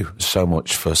thank you so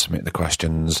much for submitting the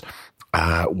questions.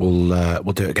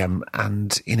 We'll do it again,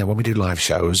 and you know, when we do live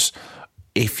shows,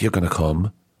 if you're going to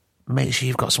come, make sure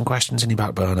you've got some questions in your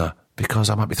back burner, because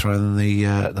I might be throwing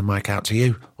the mic out to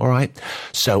you. All right.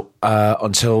 So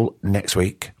until next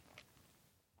week,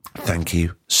 thank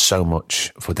you so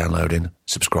much for downloading,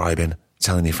 subscribing,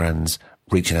 telling your friends,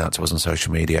 reaching out to us on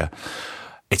social media.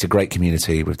 It's a great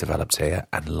community we've developed here,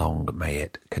 and long may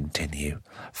it continue.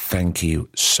 Thank you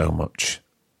so much.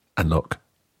 And look,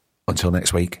 until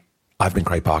next week, I've been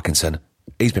Craig Parkinson.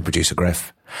 He's been producer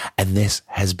Griff. And this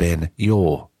has been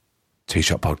your Two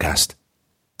Shot Podcast.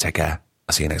 Take care.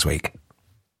 I'll see you next week.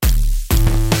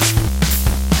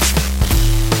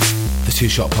 The Two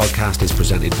Shot Podcast is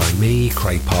presented by me,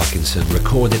 Craig Parkinson,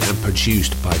 recorded and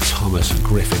produced by Thomas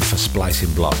Griffin for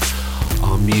Splicing Block.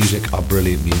 Our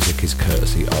brilliant music is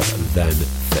courtesy of Then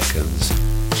Thickens.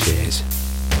 Cheers.